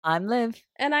I'm Liv.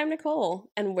 And I'm Nicole.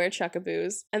 And we're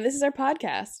Chuckaboos. And this is our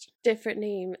podcast. Different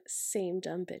name, same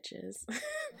dumb bitches.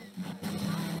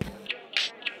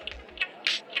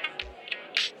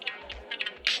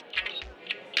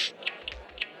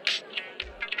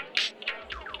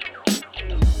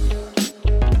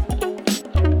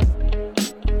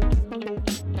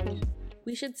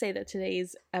 We should say that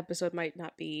today's episode might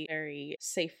not be very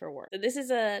safe for work. This is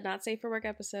a not safe for work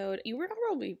episode. You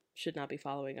probably should not be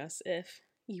following us if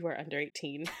you are under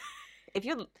 18. If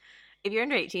you're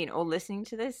under 18 or listening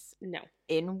to this No.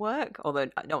 in work, although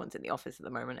no one's in the office at the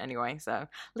moment anyway, so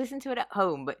listen to it at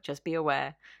home, but just be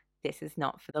aware this is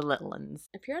not for the little ones.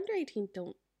 If you're under 18,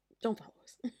 don't follow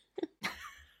us.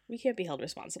 We can't be held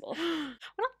responsible. We're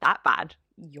not that bad.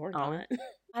 You're not.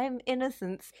 I'm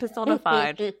innocence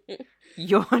personified.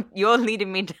 You're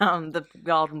leading me down the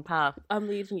garden path. I'm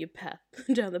leading you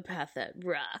down the path that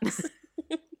rocks.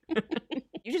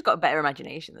 You just got a better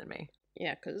imagination than me.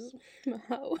 Yeah, because I'm a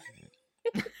hoe.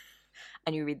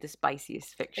 And you read the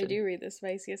spiciest fiction. I do read the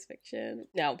spiciest fiction.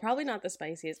 No, probably not the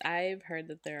spiciest. I've heard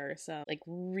that there are some, like,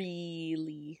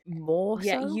 really... More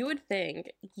Yeah, so? you would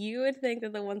think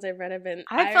that the ones I've read have been...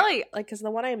 I feel like... because the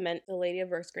one I meant, The Lady of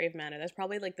Berksgrave Manor, that's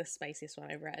probably, like, the spiciest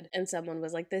one I've read. And someone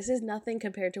was like, this is nothing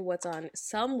compared to what's on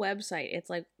some website. It's,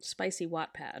 like, spicy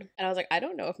Wattpad. And I was like, I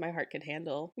don't know if my heart could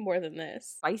handle more than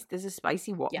this. There's a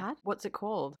spicy Wattpad? Yeah. What's it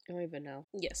called? I don't even know.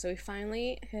 Yeah, so we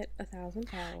finally hit 1,000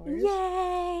 followers.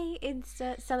 Yay! It's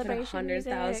celebration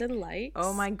 100,000 likes.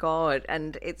 Oh my god.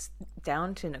 And it's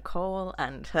down to Nicole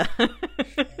and her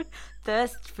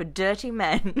thirst for dirty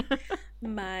men.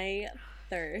 My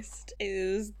thirst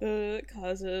is the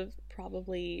cause of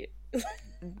probably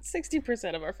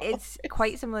 60% of our followers. It's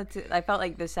quite similar to... I felt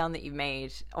like the sound that you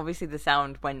made, obviously the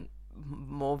sound went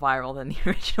more viral than the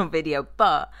original video,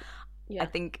 but Yeah. I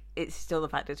think it's still the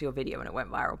fact it's your video and it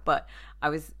went viral. But I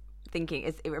was thinking,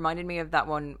 it reminded me of that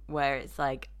one where it's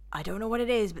like, I don't know what it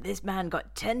is, but this man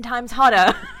got 10 times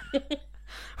hotter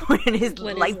when his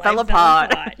life fell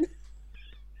apart. And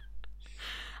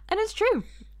it's true.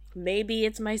 Maybe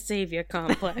it's my savior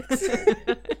complex.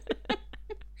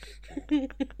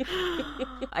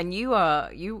 And you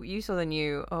saw the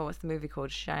new, what's the movie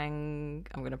called? I'm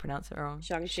going to pronounce it wrong.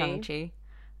 Shang-Chi.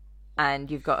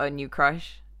 And you've got a new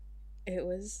crush. It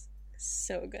was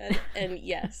so good. And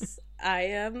yes, I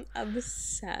am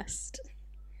obsessed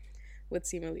with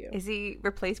Simu Liu. Is he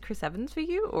replaced Chris Evans for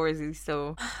you, or is he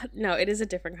still... No, it is a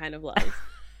different kind of love.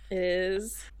 It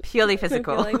is... Purely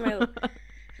physical. I feel like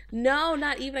No,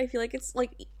 not even. I feel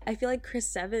like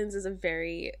Chris Evans is a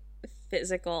very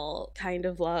physical kind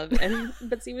of love,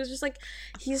 but Simu's just like,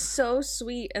 he's so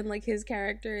sweet, and like his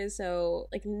character is so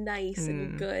like nice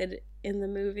and good in the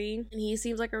movie, and he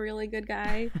seems like a really good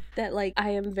guy that like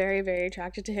I am very, very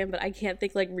attracted to him, but I can't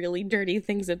think like really dirty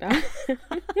things about him.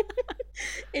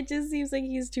 It just seems like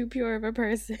he's too pure of a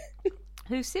person.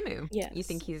 Who's Simu? Yes. You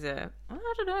think he's I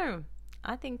don't know.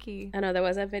 I think he... I know, there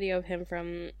was that video of him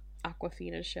from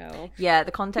Aquafina's show. Yeah, the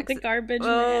context... The garbage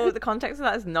man. man. The context of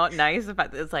that is not nice. The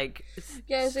fact that it's like...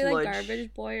 Yeah, is he like sludge.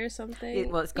 Garbage Boy or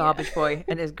something? It's Garbage Boy,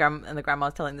 and and the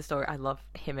grandma's telling the story. I love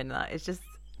him in that. It's just...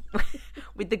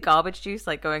 with the garbage juice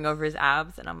like going over his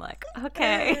abs, and I'm like,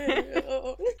 okay.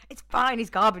 It's fine, he's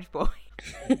Garbage Boy.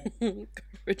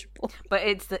 Garbage Boy. But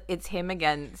it's him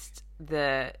against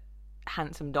the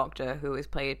handsome doctor who is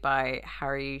played by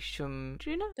Harry Shum. Do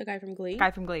you know? The guy from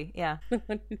Glee? Yeah.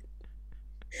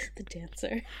 The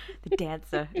dancer. The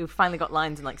dancer who finally got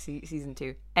lines in like season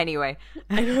 2. Anyway.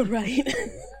 I know, right?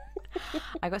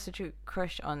 I got such a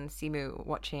crush on Simu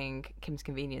watching Kim's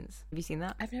Convenience. Have you seen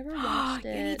that? I've never watched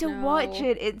it. You need to watch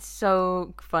it. It's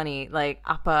so funny. Like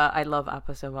Appa, I love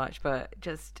Appa so much, but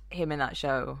just him in that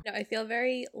show. No, I feel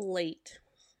very late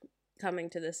coming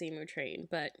to the Simu train,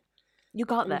 but you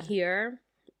got there. Here,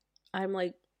 I'm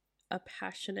like a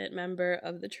passionate member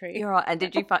of the train. You're right. And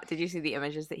did you see the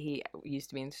images that he used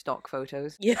to be in stock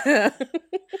photos? Yeah.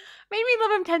 Made me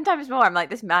love him 10 times more. I'm like,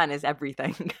 this man is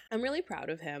everything. I'm really proud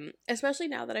of him, especially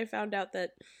now that I found out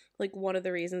that like one of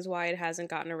the reasons why it hasn't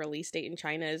gotten a release date in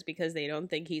China is because they don't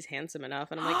think he's handsome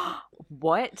enough. And I'm like,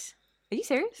 what? Are you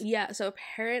serious? Yeah, so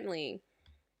apparently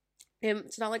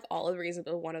it's not like all of the reasons,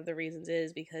 but one of the reasons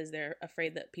is because they're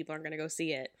afraid that people aren't going to go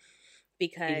see it.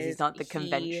 Because he's not the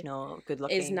conventional good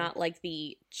looking. Is not like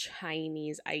the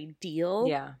Chinese ideal.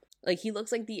 Yeah. Like he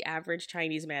looks like the average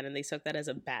Chinese man, and they took that as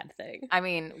a bad thing. I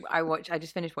mean, I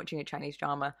just finished watching a Chinese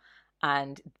drama,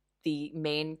 and the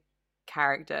main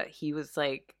character, he was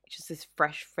like just this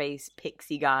fresh faced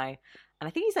pixie guy, and I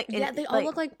think he's like they all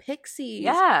look like pixies.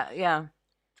 Yeah.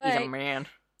 He's Like, a man.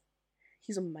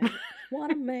 He's a man.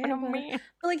 What a man. What a man.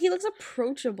 But like he looks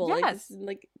approachable. Yes.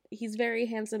 Like he's very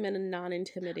handsome in a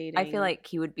non-intimidating I feel like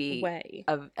he would be way.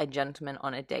 a gentleman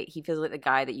on a date. He feels like the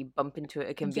guy that you bump into at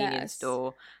a convenience Yes.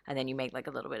 store, and then you make like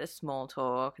a little bit of small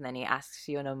talk, and then he asks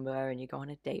you your number, and you go on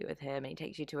a date with him, and he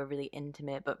takes you to a really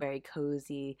intimate but very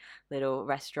cozy little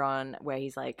restaurant where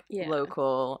he's like Yeah.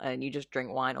 local, and you just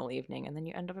drink wine all evening, and then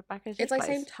you end up back at his It's like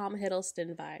place. same Tom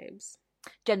Hiddleston vibes.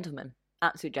 Gentleman,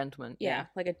 absolute gentleman. Yeah,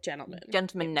 like a gentleman.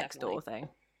 Gentleman Like, next definitely. door thing.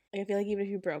 Like, I feel like even if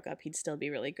you broke up, he'd still be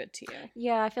really good to you.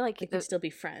 Yeah, I feel like Like, we'd still be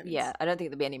friends. yeah, I don't think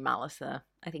there'd be any malice there.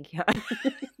 I think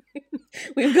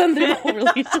We've gone through the whole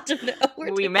relationship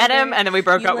now. we met him and then we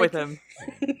broke You, up like- with him.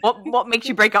 What makes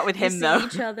you break up with him though?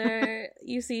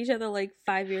 You see each other like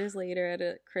 5 years later at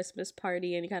a Christmas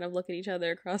party, and you kind of look at each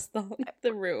other across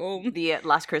the room. The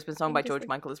Last Christmas song I'm by just George like-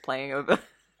 Michael is playing over.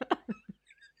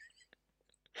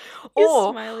 You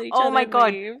Or smile at each oh other my and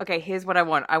god. wave. Okay, here's what I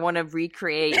want. I want to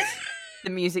recreate the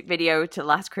music video to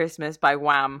Last Christmas by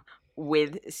Wham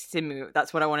with Simu.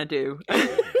 That's what I want to do.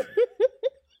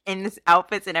 In this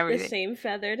outfits and The everything. same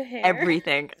feathered hair.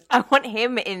 Everything. I want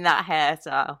him in that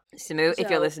hairstyle. Simu, if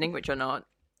you're So- listening, which you're not,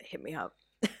 hit me up.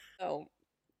 Oh.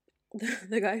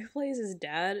 The guy who plays his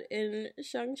dad in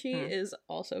Shang-Chi is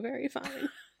also very fine.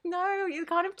 No, you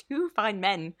can't have two fine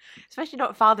men, especially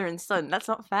not father and son. That's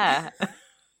not fair.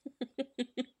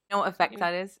 You know what effect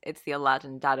that is? It's the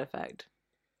Aladdin dad effect.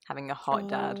 Having a hot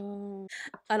dad. Oh.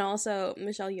 And also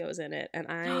Michelle Yeoh's in it, and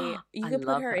you I could put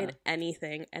love her in her.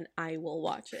 anything and I will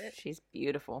watch it. She's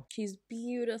beautiful. She's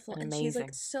beautiful And and she's like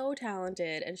amazing. so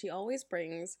talented, and she always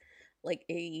brings like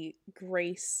a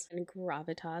grace and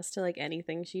gravitas to like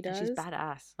anything she And does. she's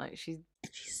badass. Like she's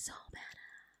And she's so badass.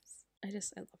 I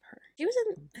love her. She was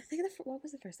in, I think, what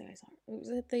was the first thing I saw? Was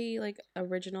it the like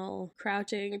original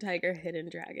Crouching Tiger, Hidden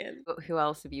Dragon? who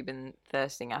else have you been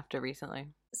thirsting after recently?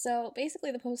 So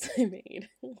basically, the post I made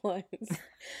was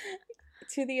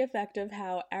to the effect of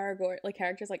how Aragorn, like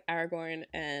characters like Aragorn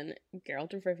and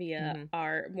Geralt of Rivia, Mhm.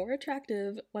 are more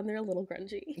attractive when they're a little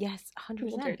grungy. Yes, A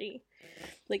little 100%. dirty.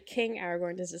 Like King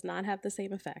Aragorn does not have the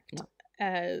same effect No.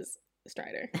 as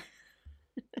Strider.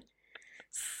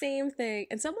 Same thing.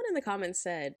 And someone in the comments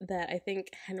said that I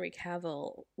think Henry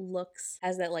Cavill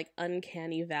has that like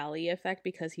uncanny valley effect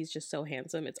because he's just so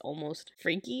handsome. It's almost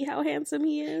freaky how handsome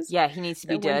he is. Yeah, he needs to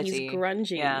be That when dirty. he's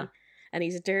grungy Yeah. and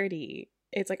he's dirty,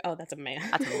 it's like, oh, that's a man.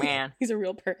 That's a man. He's a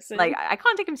real person. Like I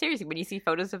can't take him seriously when you see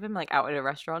photos of him like out at a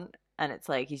restaurant and it's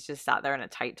like he's just sat there in a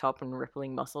tight top and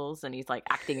rippling muscles and he's like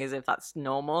acting as if that's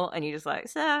normal and you're just like,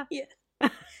 sir,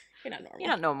 you're not normal. you're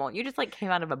not normal. You just like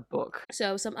came out of a book.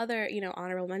 So some other,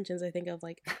 honorable mentions I think of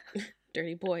like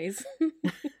Dirty Boys.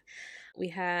 We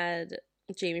had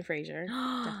Jamie Fraser,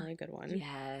 definitely a good one.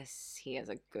 Yes, he is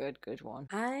a good one.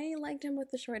 I liked him with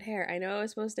the short hair. I know it was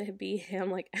supposed to be him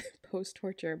like post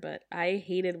torture, but I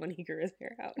hated when he grew his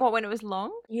hair out. What, when it was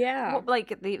long? Yeah. What, like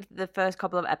the first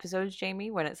couple of episodes,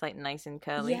 Jamie, when it's like nice and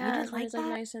curly? Yeah, you didn't when like it's that? like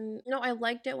nice and no, I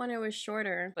liked it when it was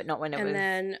shorter. But not when it And was.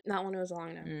 then not when it was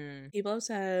long enough. Mm. People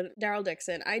said Daryl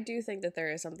Dixon. I do think that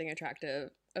there is something attractive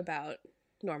about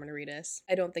Norman Reedus.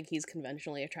 I don't think he's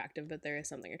conventionally attractive, but there is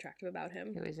something attractive about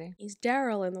him. Who is he? He's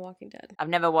Daryl in The Walking Dead. I've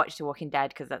never watched The Walking Dead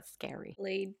because that's scary.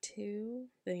 Blade 2?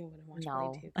 Then you wouldn't watch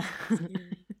No. Blade 2. 'cause it's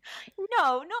scary.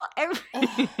 No, not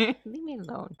every. Leave me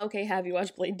alone. Okay, have you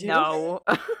watched Blade 2? No.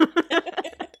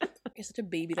 You're such a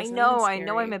baby. I That's not know, even I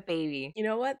know I'm scary. a baby. You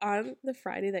know what? On the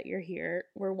Friday that you're here,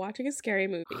 we're watching a scary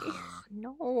movie.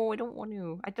 No, I don't want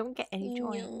to. I don't get any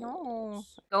joy. No. No.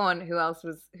 Go on. Who else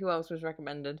was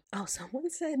recommended? Oh, someone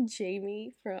said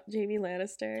Jamie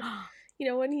Lannister. You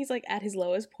know, when he's like at his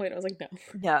lowest point, I was like, no.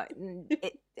 No,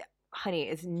 honey,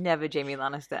 it's never Jamie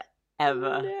Lannister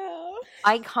ever. No.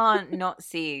 I can't not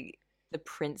see the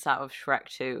prince out of Shrek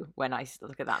 2 when I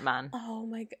look at that man. Oh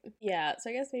my god. Yeah, so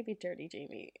I guess maybe Dirty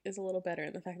Jamie is a little better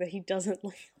in the fact that he doesn't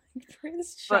look like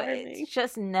Prince But Charming. it's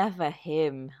just never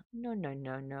him.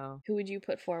 No. Who would you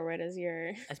put forward as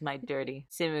your As my dirty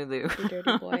Simulu. Your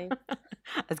dirty boy?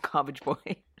 As garbage boy.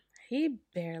 He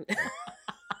barely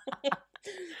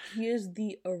He is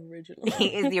the original. He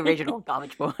is the original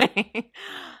garbage boy.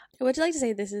 Would you like to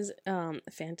say this is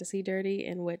fantasy dirty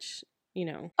in which,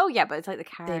 Oh yeah, but it's like the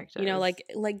they, characters.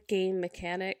 like game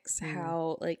mechanics, Mm.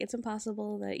 how like it's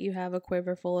impossible that you have a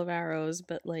quiver full of arrows,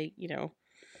 but like,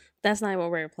 that's not what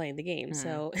we're playing the game. Mm.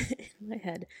 So in my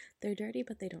head, they're dirty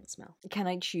but they don't smell. Can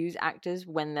I choose actors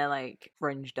when they're like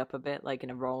fringed up a bit, like in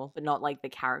a role, but not like the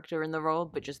character in the role,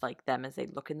 but just like them as they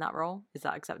look in that role? Is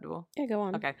that acceptable? Yeah, go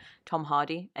on. Okay. Tom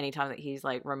Hardy, anytime that he's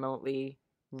like remotely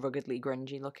ruggedly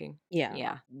grungy looking. Yeah.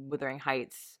 Yeah. Wuthering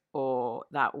Heights or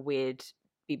that weird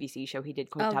BBC show he did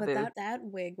called Oh, Taboo. but that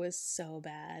wig was so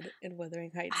bad in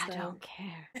Wuthering Heights. I though. don't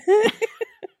care.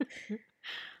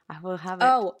 I will have it.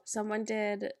 Oh, someone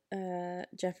did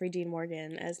Jeffrey Dean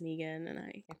Morgan as Negan,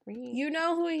 and you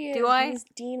know who he is. Do I? He's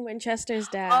Dean Winchester's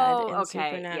dad in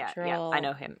okay. Supernatural. Yeah. I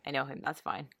know him. That's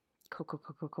fine.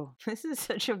 Cool. This is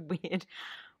such a weird.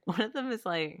 One of them is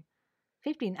like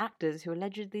 15 actors who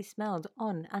allegedly smelled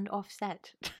on and off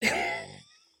set. I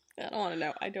don't want to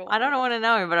know. I don't want to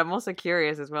know, but I'm also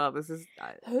curious as well. This is.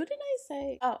 Who did I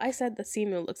say? Oh, I said the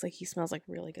Simu looks like he smells like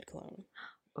really good cologne.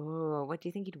 Oh, what do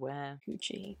you think he'd wear?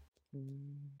 Gucci.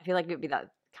 I feel like it'd be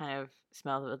that kind of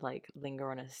smell that would like linger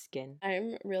on his skin.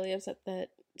 I'm really upset that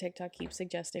TikTok keeps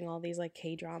suggesting all these like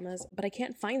K-dramas, but I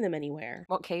can't find them anywhere.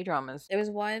 What K-dramas? There was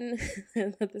one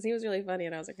that was really funny,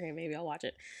 and I was like, okay, maybe I'll watch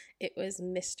it. It was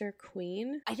Mr.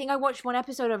 Queen. I think I watched one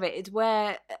episode of it. It's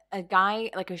where a guy,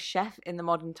 like a chef in the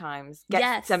modern times,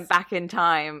 gets sent back in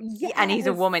time, and he's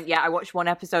a woman. Yeah, I watched one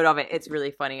episode of it. It's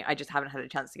really funny. I just haven't had a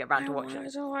chance to get around to watch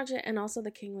it. I watch it, and also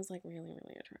the king was like really,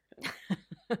 really attractive.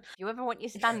 Do you ever want your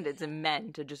standards in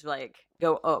men to just like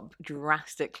go up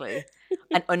drastically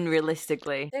and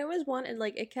unrealistically? There was one, and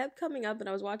like it kept coming up, and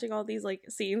I was watching all these like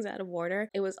scenes out of order.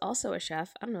 It was also a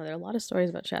chef. I don't know, there are a lot of stories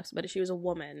about chefs, but she was a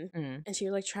woman, and she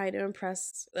was like trying to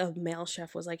impress a male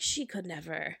chef. Was like,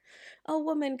 a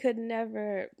woman could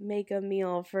never make a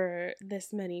meal for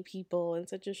this many people in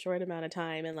such a short amount of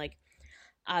time, and like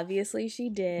obviously she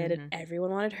did, and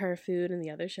everyone wanted her food, and the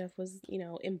other chef was,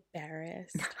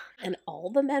 embarrassed. And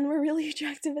all the men were really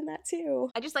attractive in that too.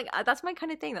 I just like, that's my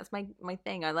kind of thing. That's my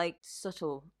thing. I like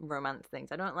subtle romance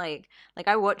things. I don't like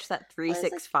I watched that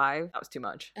 365. That was too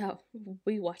much. Oh,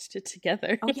 we watched it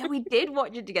together. Oh yeah, we did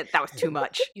watch it together. That was too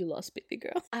much. You lost, baby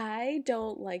girl. I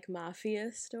don't like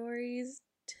mafia stories,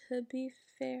 to be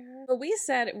fair. But we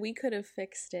said we could have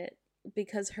fixed it,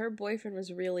 because her boyfriend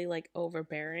was really like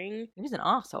overbearing. He was an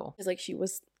asshole. Because like she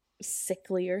was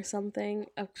sickly or something,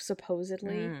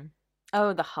 supposedly.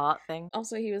 Oh, the heart thing.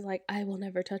 Also, he was like, I will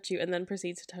never touch you, and then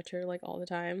proceeds to touch her like all the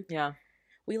time. Yeah.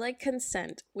 We like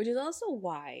consent, which is also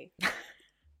why,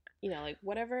 like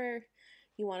whatever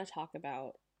you want to talk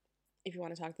about, if you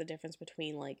want to talk the difference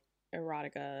between like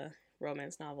erotica,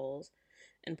 romance novels,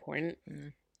 and porn,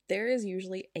 there is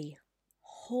usually a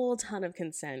whole ton of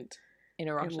consent in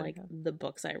like the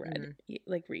books I read,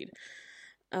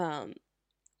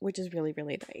 which is really,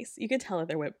 really nice. You could tell that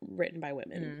they're written by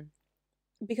women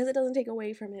because it doesn't take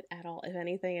away from it at all. If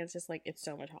anything, it's just like it's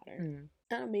so much hotter.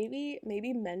 Maybe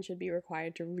men should be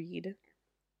required to read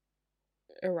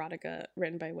erotica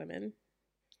written by women.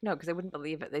 No, because they wouldn't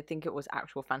believe it. They'd think it was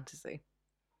actual fantasy.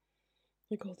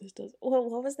 Like, oh, this does. Well,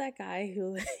 what was that guy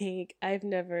who like I've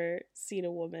never seen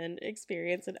a woman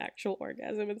experience an actual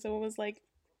orgasm, and someone was like,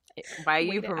 why are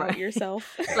you promoting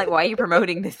yourself? Like, why are you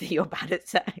promoting this that you're bad at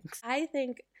sex? I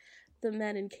think the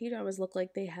men in K-dramas look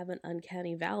like they have an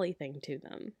uncanny valley thing to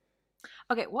them.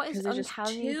 Okay, what is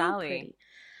uncanny valley? Pretty.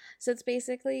 So it's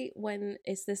basically when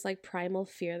it's this like primal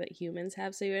fear that humans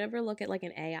have. So you ever look at like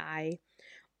an AI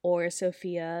or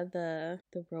Sophia, the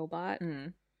robot?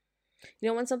 You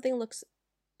know when something looks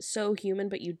so human,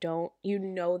 but you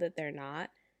know that they're not.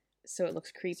 So it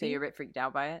looks creepy. So you're a bit freaked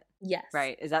out by it? Yes.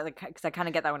 Right. Is that because I kind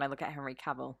of get that when I look at Henry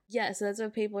Cavill. Yeah, so that's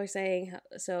what people are saying.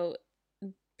 So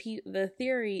the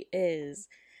theory is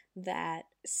that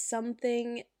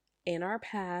something in our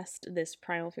past, this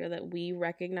primal fear that we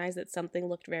recognize that something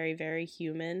looked very, very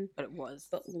human. But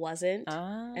wasn't.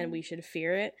 And we should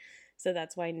fear it. So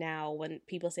that's why now when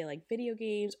people say like video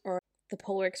games or the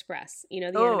Polar Express, the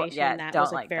animation that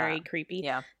was like very creepy.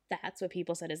 Yeah. That's what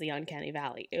people said is the uncanny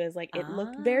valley. It was like it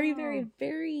looked very, very,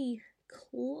 very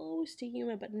close to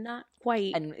human, but not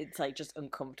quite. And it's like just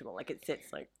uncomfortable. Like it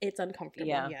sits like it's uncomfortable.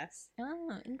 Yeah. Yes.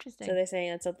 Oh, interesting. So they're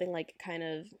saying it's something like kind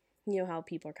of how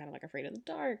people are kind of like afraid of the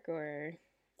dark or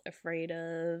afraid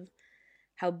of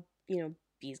how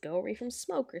bees go away from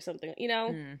smoke or something.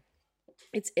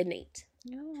 It's innate.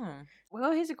 Yeah.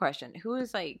 Well, here's a question: who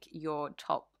is like your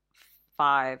top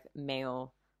 5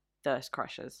 male thirst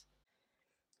crushes?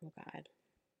 Oh God.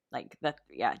 Like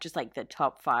just like the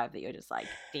top 5 that you're just like,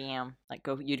 damn, like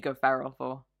you'd go feral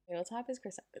for. Top is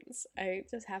Chris Evans. I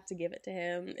just have to give it to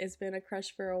him. It's been a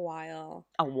crush for a while.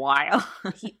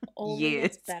 He only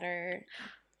gets better.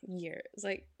 Years.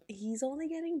 Like he's only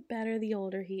getting better the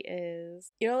older he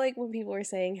is. Like when people were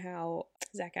saying how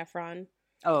Zac Efron,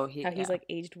 he's like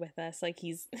aged with us, like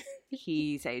he's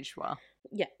aged well.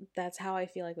 Yeah, that's how I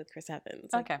feel like with Chris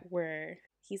Evans. Like, where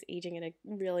he's aging in a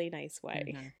really nice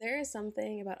way. There is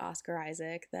something about Oscar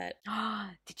Isaac that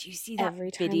did you see that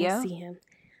every time video? I see him,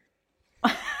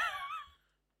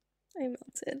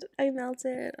 I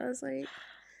melted. I was like,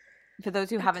 for those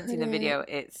who haven't seen the video,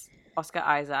 it's Oscar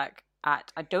Isaac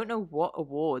at I don't know what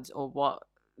awards or what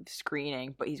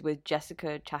screening, but he's with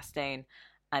Jessica Chastain,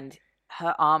 and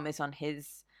her arm is on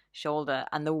his shoulder,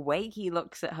 and the way he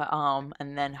looks at her arm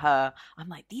and then her, I'm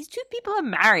like, these two people are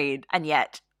married, and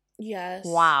yet, Yes.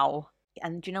 wow.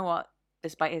 And do you know what?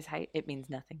 Despite his height, it means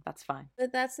nothing. That's fine.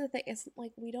 But that's the thing. It's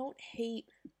like we don't hate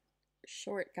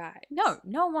short guys.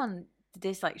 No one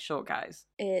dislikes short guys.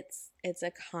 It's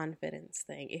a confidence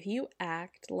thing. If you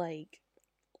act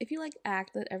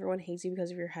that everyone hates you because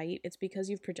of your height, it's because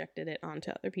you've projected it onto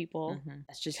other people.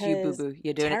 That's just you, boo boo.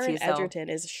 You're doing it to Taron yourself. Egerton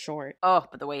is short. Oh,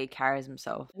 but the way he carries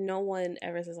himself. No one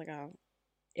ever says like, oh,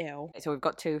 ew. So we've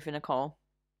got 2 for Nicole.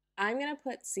 I'm gonna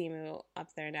put Simu up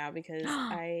there now because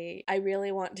I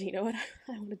really want to. You know what?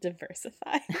 I want to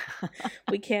diversify.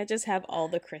 We can't just have all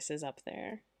the Chris's up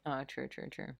there. Oh, true.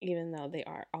 Even though they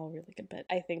are all really good, but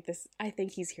I think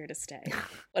he's here to stay.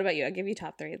 What about you? I'll give you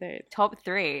top 3 there. Top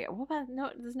 3. What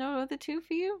about there's no other 2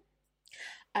 for you?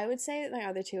 I would say my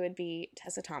other 2 would be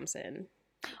Tessa Thompson.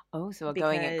 Oh, so we're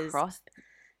going across.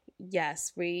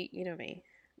 Yes, you know me.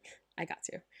 I got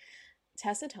to.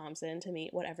 Tessa Thompson, to me,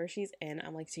 whatever she's in,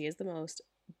 I'm like, she is the most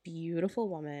beautiful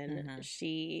woman.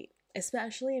 She,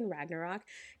 especially in Ragnarok,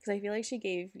 because I feel like she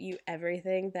gave you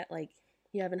everything that like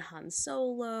you have in Han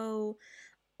Solo,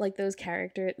 like those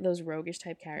roguish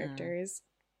type characters.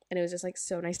 And it was just like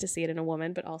so nice to see it in a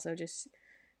woman, but also just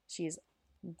she's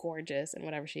gorgeous in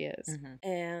whatever she is.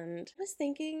 And I was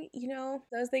thinking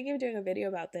of doing a video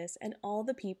about this, and all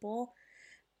the people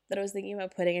that I was thinking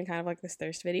about putting in kind of like this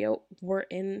thirst video were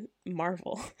in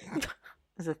Marvel.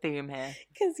 There's a theme here.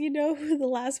 Because you know who the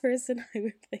last person I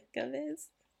would think of is?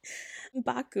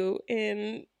 Baku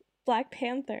in Black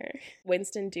Panther.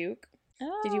 Winston Duke.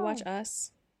 Oh. Did you watch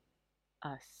Us?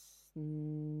 Us?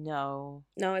 No.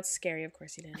 No, it's scary. Of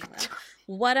course you didn't know that.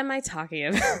 What am I talking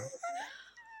about?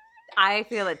 I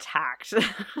feel attacked.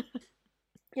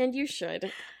 And you should.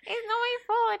 It's not my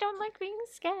fault. I don't like being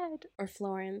scared. Or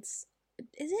Florence.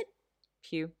 Is it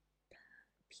Pugh?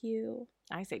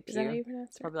 I say Pugh. Is that how you pronounce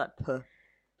it's probably like Pug.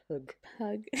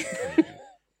 Pug.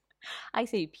 I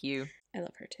say Pugh. I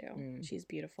love her too. She's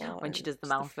beautiful. When she does the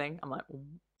mouth thing, I'm like, ooh.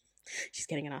 She's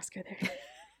getting an Oscar there.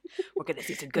 We're gonna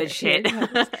see some good shit.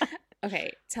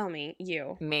 Okay, tell me,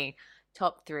 you. Me.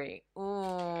 Top 3.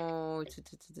 Ooh,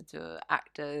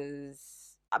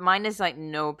 actors. Mine is like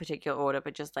no particular order,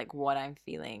 but just like what I'm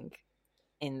feeling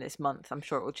in this month. I'm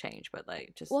sure it will change, but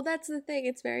like just. Well, that's the thing.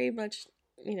 It's very much,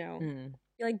 I feel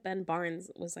like Ben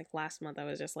Barnes was like last month. I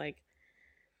was just like,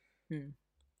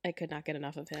 I could not get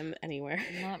enough of him anywhere.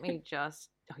 Let me just.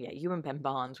 Oh yeah, you and Ben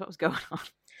Barnes. What was going on?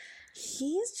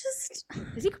 He's just.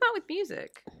 Has he come out with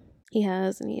music? He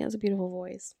has, and he has a beautiful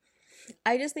voice.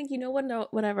 I just think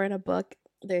whenever in a book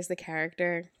there's the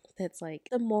character that's like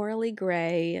the morally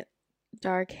gray,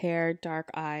 dark hair, dark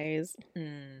eyes.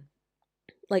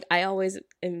 Like I always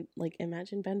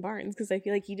imagine Ben Barnes because I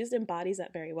feel like he just embodies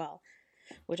that very well,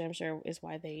 which I'm sure is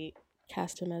why they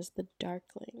cast him as the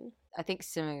Darkling. I think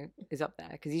Simu is up there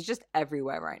because he's just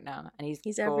everywhere right now, and he's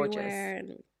gorgeous. Everywhere,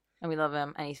 and we love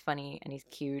him, and he's funny, and he's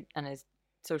cute, and his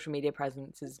social media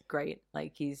presence is great.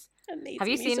 Like he's. Have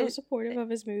you seen so supportive of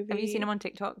his movie? Have you seen him on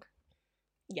TikTok?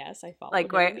 Yes, I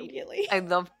followed him immediately. I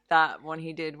loved that one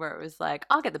he did where it was like,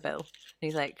 I'll get the bill. And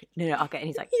he's like, no, I'll get it. And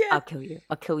he's like, yeah.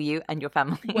 I'll kill you and your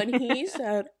family. When he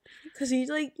said, because he's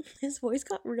like, his voice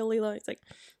got really low. He's like,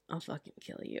 I'll fucking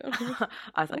kill you.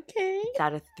 I was like, okay. Is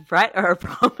that a threat or a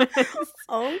promise?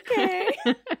 Okay.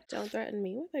 Don't threaten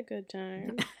me with a good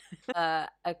time.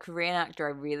 A Korean actor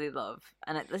I really love,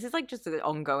 and this is like just an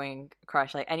ongoing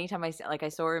crush. Like anytime I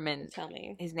saw him in. Tell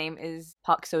me. His name is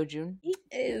Park Seo-joon. He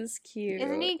is cute.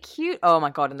 Isn't he cute? Oh my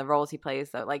god! And the roles he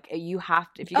plays though, like you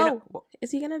have to. If you're gonna,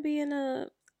 is he gonna be in a?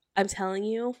 I'm telling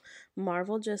you,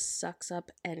 Marvel just sucks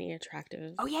up any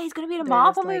attractive. Oh yeah, he's gonna be in a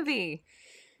Marvel movie.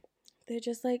 They're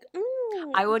just like,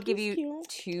 I would give you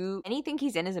 2. Anything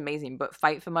he's in is amazing, but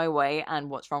Fight for My Way and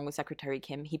What's Wrong with Secretary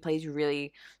Kim, he plays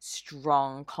really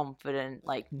strong, confident,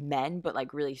 like men, but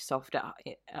like really soft at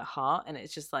heart, and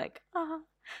it's just like,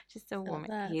 just a woman.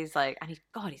 That. He's like, and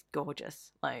he's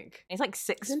gorgeous. Like he's like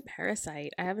 6. He's in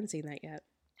Parasite. I haven't seen that yet.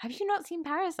 Have you not seen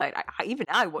Parasite?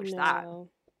 I watched that.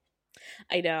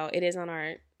 I know it is on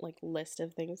our like list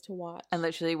of things to watch. And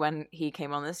literally when he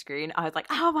came on the screen, I was like,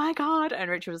 oh my god.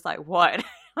 And Richard was like, what?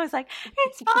 I was like,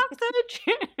 it's Park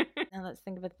Seo-joon. Now let's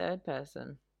think of a third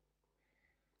person.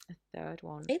 A third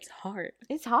one. It's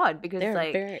hard because they're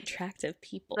like very attractive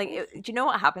people. Like do you know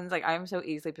what happens? Like I am so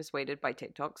easily persuaded by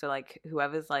TikTok. So like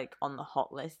whoever's like on the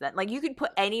hot list, then like you could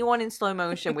put anyone in slow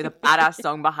motion with a badass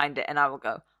song behind it and I will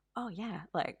go, oh yeah,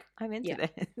 like I'm into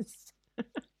this.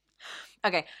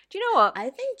 Okay, do you know what? I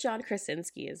think John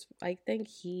Krasinski is. I think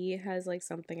he has like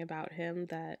something about him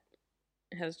that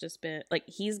has just been like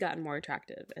he's gotten more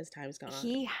attractive as time's gone on.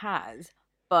 He has,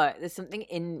 but there's something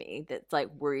in me that's like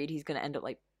worried he's gonna end up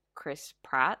like Chris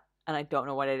Pratt, and I don't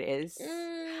know what it is.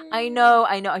 I know.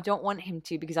 I don't want him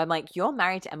to, because I'm like, you're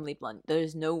married to Emily Blunt.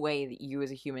 There's no way that you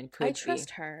as a human could I trust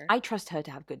her. I trust her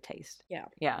to have good taste. Yeah.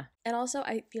 Yeah. And also,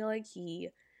 I feel like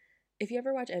if you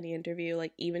ever watch any interview,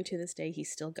 like even to this day, he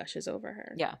still gushes over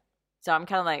her. Yeah. So I'm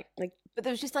kind of like, Like, but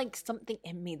there's just like something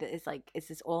in me that is like, it's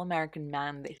this all-American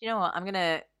man that, you know what, I'm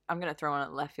gonna throw on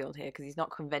at left field here, because he's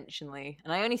not conventionally,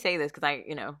 and I only say this because I,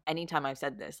 anytime I've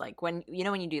said this, like when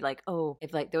when you do like, oh,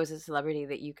 if like there was a celebrity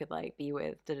that you could like be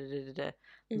with,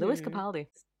 Lewis Capaldi,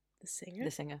 the singer.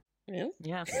 the singer. Really?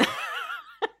 Yeah.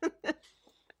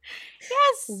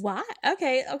 Yes. Why?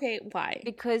 Okay. Why?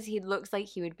 Because he looks like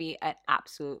he would be an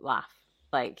absolute laugh.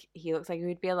 Like, he looks like he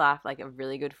would be a laugh, like a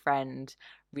really good friend,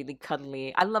 really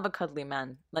cuddly. I love a cuddly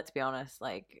man, let's be honest.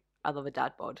 Like, I love a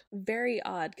dad bod. Very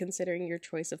odd considering your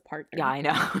choice of partner. Yeah, I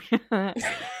know.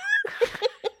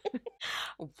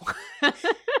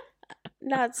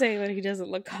 Not saying that he doesn't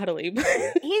look cuddly, but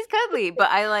he's cuddly, but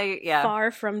I like, yeah.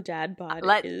 Far from dad bod.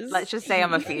 Let's just say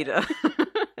I'm a feeder.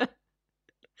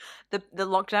 The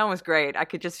lockdown was great. I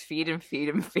could just feed and feed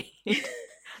and feed.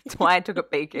 That's why I took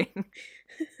up baking.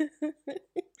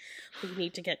 We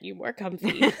need to get you more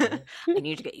comfy. I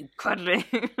need to get you cuddling.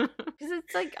 Because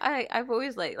it's like I've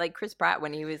always like Chris Pratt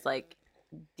when he was like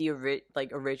the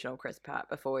original Chris Pratt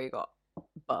before he got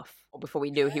buff, or before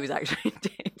we knew he was actually a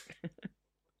dick.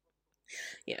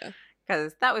 Yeah,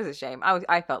 because that was a shame.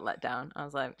 I felt let down. I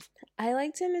was like, I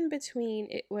liked him in between.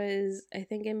 It was, I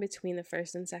think, in between the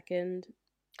first and second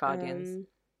Guardians,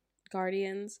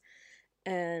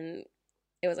 and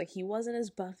it was like he wasn't as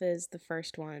buff as the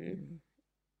first one,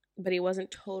 but he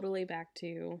wasn't totally back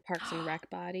to Parks and Rec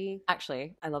body.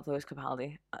 Actually, I love Lewis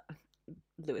Capaldi.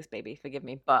 Lewis, baby, forgive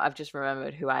me, but I've just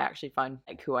remembered who I actually find,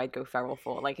 like, who I'd go feral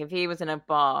for. Like, if he was in a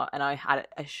bar and I had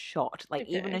a shot, like,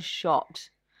 even a shot,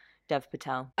 Dev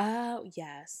Patel. Oh,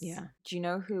 yes. Yeah. Do you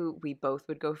know who we both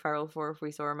would go feral for if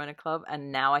we saw him in a club?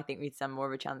 And now I think we'd stand more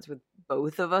of a chance with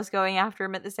both of us going after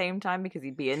him at the same time, because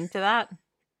he'd be into that.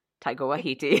 Taika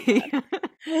Waititi.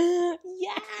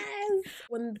 Yes!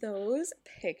 When those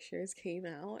pictures came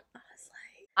out, I was like,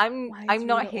 I'm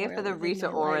not here for the Rita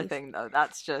Ora thing, though.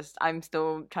 That's just, I'm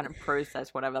still trying to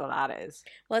process whatever that is.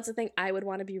 Well, that's the thing. I would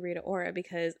want to be Rita Ora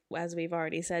because, as we've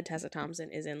already said, Tessa Thompson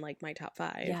is in like my top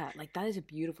 5. Yeah, like that is a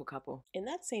beautiful couple. In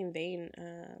that same vein,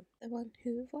 the one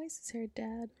who voices her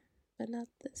dad, but not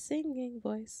the singing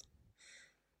voice.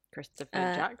 Christopher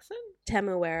Jackson?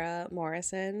 Temuera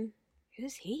Morrison.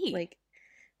 Who's he? Like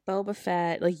Boba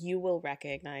Fett. Like, you will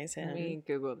recognize him. Let me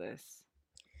Google this.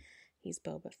 He's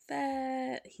Boba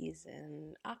Fett. He's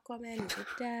in Aquaman. He's a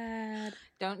dad.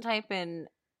 Don't type in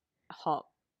hot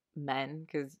men,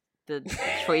 because the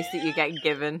choice that you get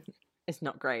given is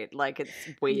not great. Like, it's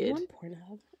weird. You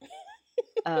on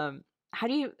Pornhub? How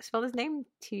do you spell his name?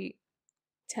 Temuera.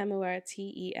 Temuera.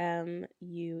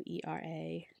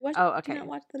 Oh, okay. Do you not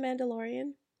watch The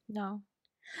Mandalorian? No.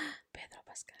 Pedro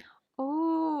Pascal.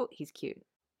 Oh, he's cute.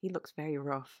 He looks very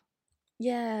rough.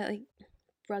 Yeah, like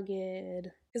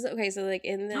rugged. Okay, so like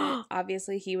in the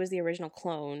obviously he was the original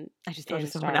clone. I just thought of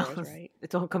Star someone else. Wars, right?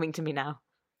 It's all coming to me now.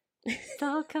 It's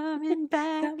all coming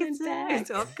back.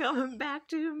 It's all coming back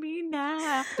to me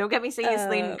now. Don't get me singing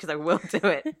Celine, because I will do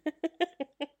it.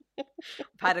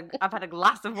 I've had a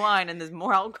glass of wine and there's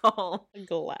more alcohol. A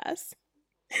glass.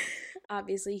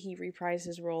 Obviously, he reprised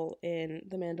his role in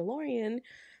The Mandalorian,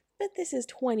 but this is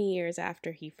 20 years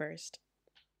after he first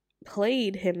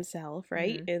played himself,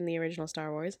 right? In the original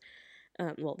Star Wars.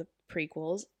 Well, the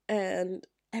prequels. And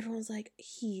everyone's like,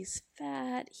 he's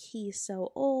fat, he's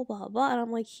so old, blah, blah. And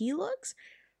I'm like, he looks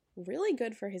really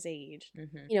good for his age.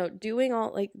 You know, doing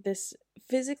all like this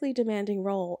physically demanding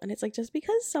role. And it's like, just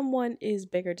because someone is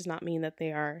bigger does not mean that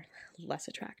they are less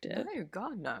attractive. Oh,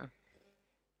 God, no.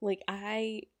 Like,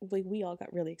 we all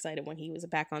got really excited when he was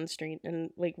back on screen, and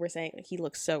like we're saying, like, he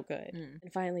looks so good,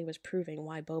 and finally was proving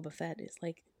why Boba Fett is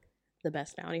like the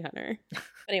best bounty hunter. But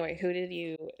anyway, who did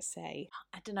you say?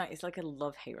 I don't know. It's like a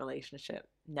love-hate relationship.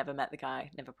 Never met the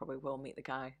guy. Never probably will meet the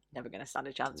guy. Never gonna stand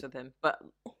a chance with him. But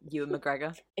Ewan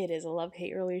McGregor. It is a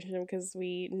love-hate relationship because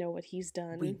we know what he's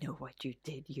done. We know what you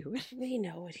did, Ewan. We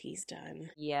know what he's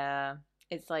done. Yeah,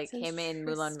 it's like him in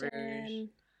Moulin Rouge.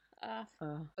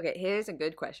 Okay, here's a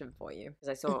good question for you, because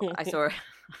I saw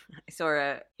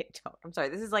a TikTok. I'm sorry,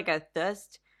 this is like a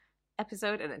thirst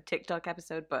episode and a TikTok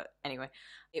episode, but anyway,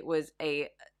 it was a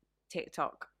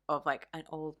TikTok of like an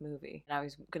old movie, and I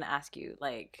was gonna ask you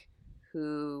like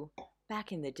who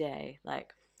back in the day,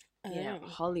 like, you know, Oh.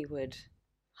 Hollywood.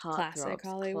 Classic Heartthrobs,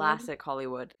 Hollywood. Classic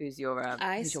Hollywood. Who's your beau?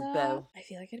 I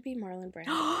feel like it'd be Marlon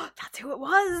Brando. That's who it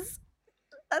was.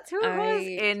 That's who it was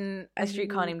in A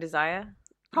Streetcar Named Desire.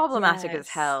 Problematic as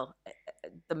hell.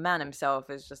 The man himself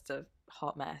is just a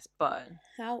hot mess, but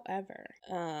however,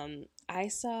 I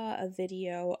saw a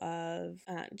video of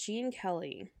Gene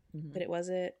Kelly, but it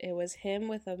was him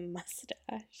with a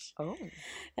mustache. Oh.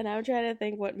 And I'm trying to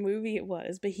think what movie it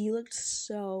was, but he looked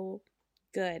so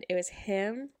good. It was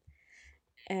him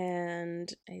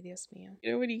and ay Dios mío.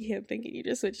 You know when you can't think and you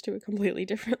just switch to a completely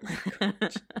different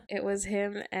language. It was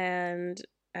him and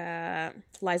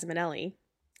Liza Minnelli.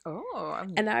 Oh,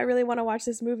 and I really want to watch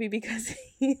this movie because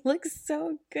he looks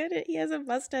so good. He has a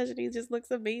mustache and he just looks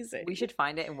amazing. We should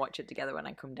find it and watch it together when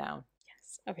I come down.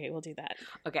 Yes. Okay, we'll do that.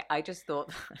 Okay, I just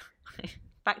thought,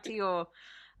 back to your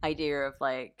idea of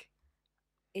like,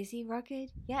 is he rugged?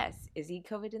 Yes. Is he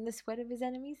covered in the sweat of his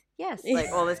enemies? Yes.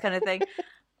 Like all this kind of thing.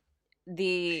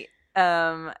 The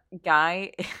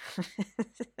guy, I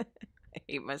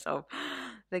hate myself.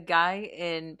 The guy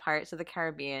in Pirates of the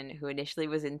Caribbean who initially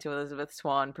was into Elizabeth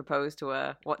Swann proposed to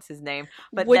her. What's his name?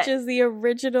 But which is the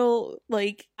original,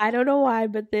 like, I don't know why,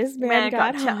 but this man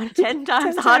got 10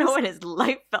 times harder when his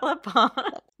life fell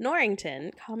apart.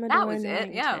 Norrington. Commodore that was Norrington.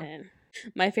 it, yeah.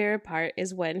 My favorite part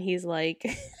is when he's like,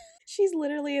 she's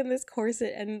literally in this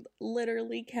corset and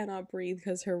literally cannot breathe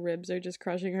because her ribs are just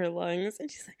crushing her lungs. And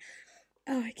she's like,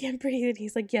 oh, I can't breathe. And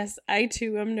he's like, yes, I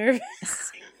too am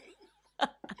nervous.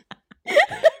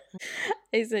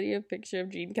 I sent you a picture of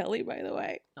Gene Kelly, by the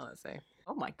way. Oh, let's see.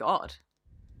 Oh my god.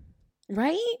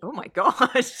 Right? Oh my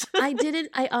gosh.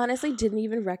 I honestly didn't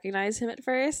even recognize him at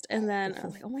first. And then I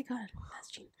was like, oh my god,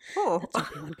 that's Gene. Oh. That's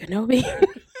Obi-Wan Kenobi.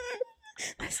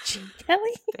 That's Gene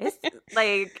Kelly. This,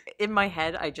 like, in my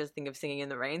head, I just think of Singing in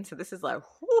the Rain. So this is like,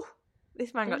 whew,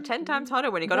 this man got 10 times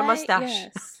harder when he got a mustache.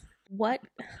 Yes. What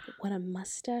a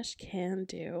mustache can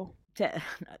do.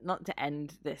 Not to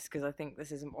end this, because I think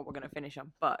this isn't what we're going to finish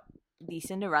on, but the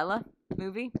Cinderella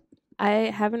movie. I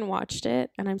haven't watched it,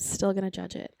 and I'm still going to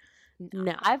judge it.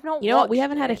 No. I've not You know what? We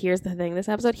haven't had a Here's the Thing this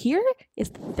episode. Here is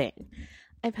the thing.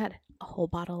 I've had a whole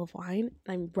bottle of wine,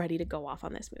 and I'm ready to go off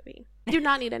on this movie. We do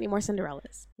not need any more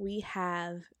Cinderellas. We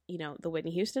have, the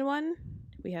Whitney Houston one.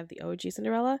 We have the OG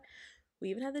Cinderella. We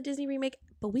even have the Disney remake,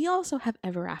 but we also have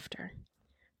Ever After.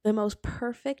 The most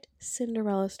perfect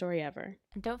Cinderella story ever.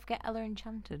 And don't forget Ella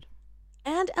Enchanted.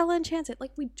 And Ella Enchanted.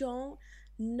 Like,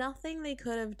 nothing they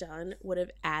could have done would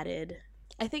have added.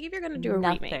 I think if you're going to do a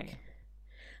remake.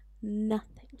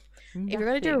 Nothing. If you're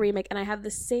going to do a remake, and I have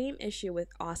the same issue with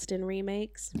Austen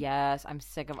remakes. Yes, I'm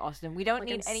sick of Austen. We don't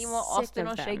need any more Austen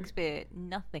or Shakespeare.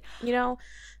 Nothing.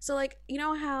 So like,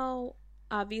 how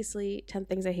obviously 10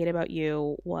 Things I Hate About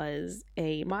You was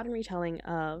a modern retelling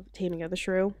of Taming of the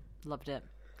Shrew. Loved it.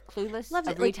 Clueless, Loved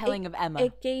a it. retelling of Emma.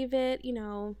 It gave it,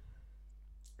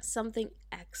 something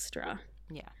extra.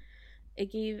 Yeah.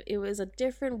 It was a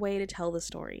different way to tell the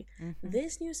story. Mm-hmm.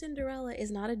 This new Cinderella is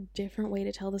not a different way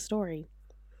to tell the story.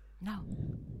 No.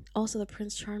 Also, the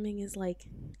Prince Charming is like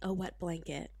a wet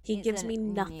blanket. He gives me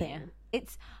nothing. Yeah.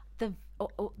 It's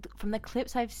from the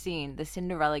clips I've seen, the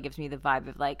Cinderella gives me the vibe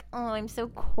of like, oh, I'm so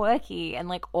quirky and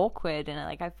like awkward, and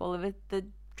like I fall over the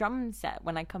drum set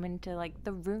when I come into like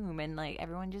the room, and like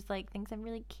everyone just like thinks I'm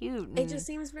really cute. And... It just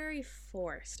seems very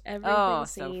forced. Everything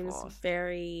seems so forced.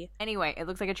 Very. Anyway, it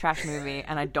looks like a trash movie,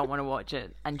 and I don't want to watch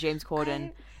it. And James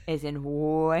Corden is in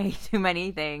way too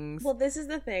many things. Well, this is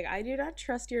the thing. I do not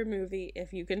trust your movie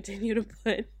if you continue to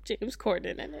put James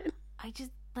Corden in it. I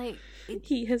just like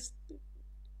he has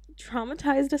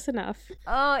traumatized us enough.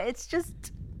 Oh, it's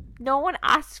just. No one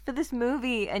asked for this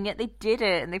movie, and yet they did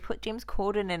it, and they put James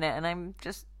Corden in it, and I'm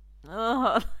just...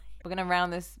 Ugh. We're going to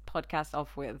round this podcast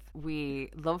off with, we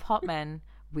love hot men,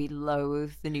 we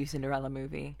loathe the new Cinderella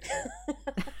movie.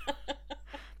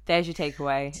 There's your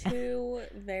takeaway. Two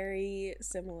very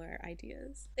similar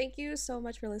ideas. Thank you so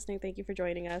much for listening. Thank you for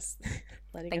joining us.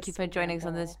 Thank you for joining us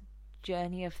on this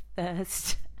journey of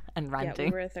thirst and ranting.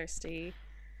 Yeah, we were thirsty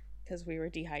because we were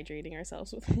dehydrating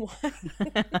ourselves with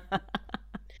wine.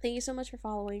 Thank you so much for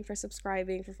following, for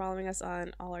subscribing, for following us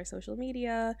on all our social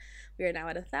media. We are now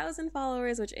at 1,000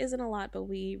 followers, which isn't a lot, but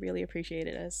we really appreciate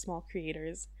it as small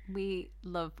creators. We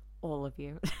love all of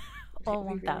you. All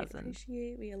 1,000.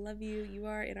 Really we love you. You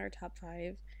are in our top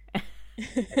 5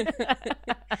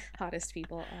 hottest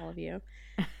people, all of you.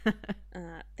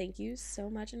 Thank you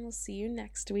so much, and we'll see you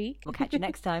next week. We'll catch you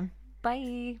next time.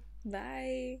 Bye.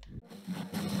 Bye.